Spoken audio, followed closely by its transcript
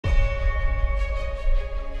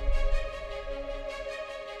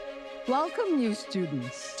Welcome, new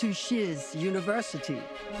students, to Shiz University,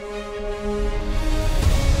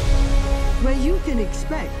 where you can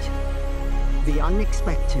expect the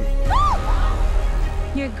unexpected.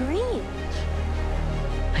 You're green.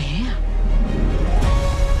 I am.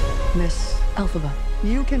 Miss Elphaba.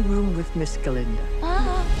 You can room with Miss Galinda.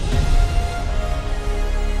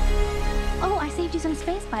 Oh, I saved you some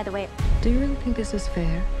space, by the way. Do you really think this is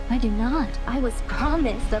fair? I do not. I was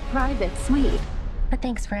promised a private suite. But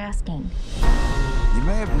thanks for asking. You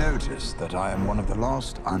may have noticed that I am one of the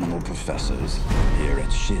last animal professors here at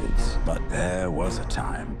Shiz, but there was a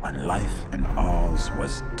time when life in Oz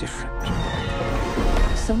was different.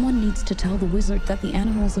 Someone needs to tell the wizard that the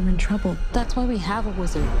animals are in trouble. That's why we have a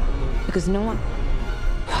wizard. Because no one...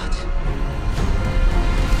 What?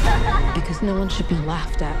 Because no one should be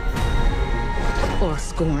laughed at. Or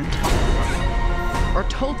scorned. Or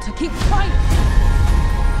told to keep quiet.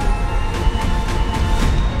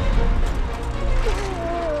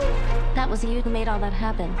 That was you who made all that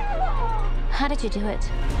happen. How did you do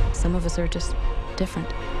it? Some of us are just different.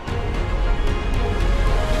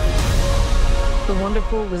 The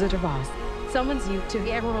wonderful Wizard of Oz summons you to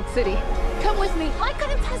the Emerald City. Come with me. I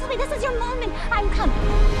couldn't possibly. This is your moment. I'm coming.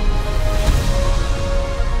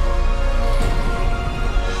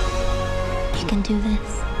 You can do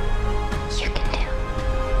this. You can do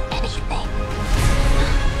anything.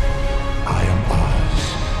 I am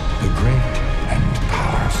Oz, the great and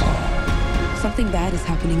powerful. Something bad is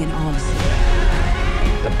happening in Oz.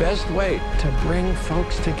 The best way to bring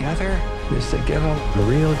folks together is to give them a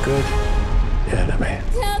real good enemy.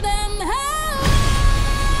 Tell them how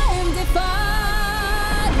I'm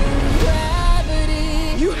defying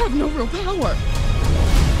gravity. You have no real power.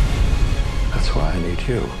 That's why I need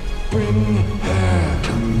you. Bring her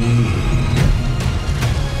to me.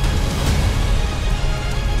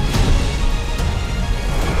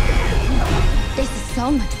 This is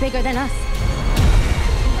so much bigger than us.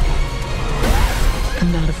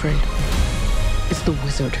 I'm not afraid. It's the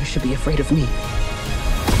wizard who should be afraid of me.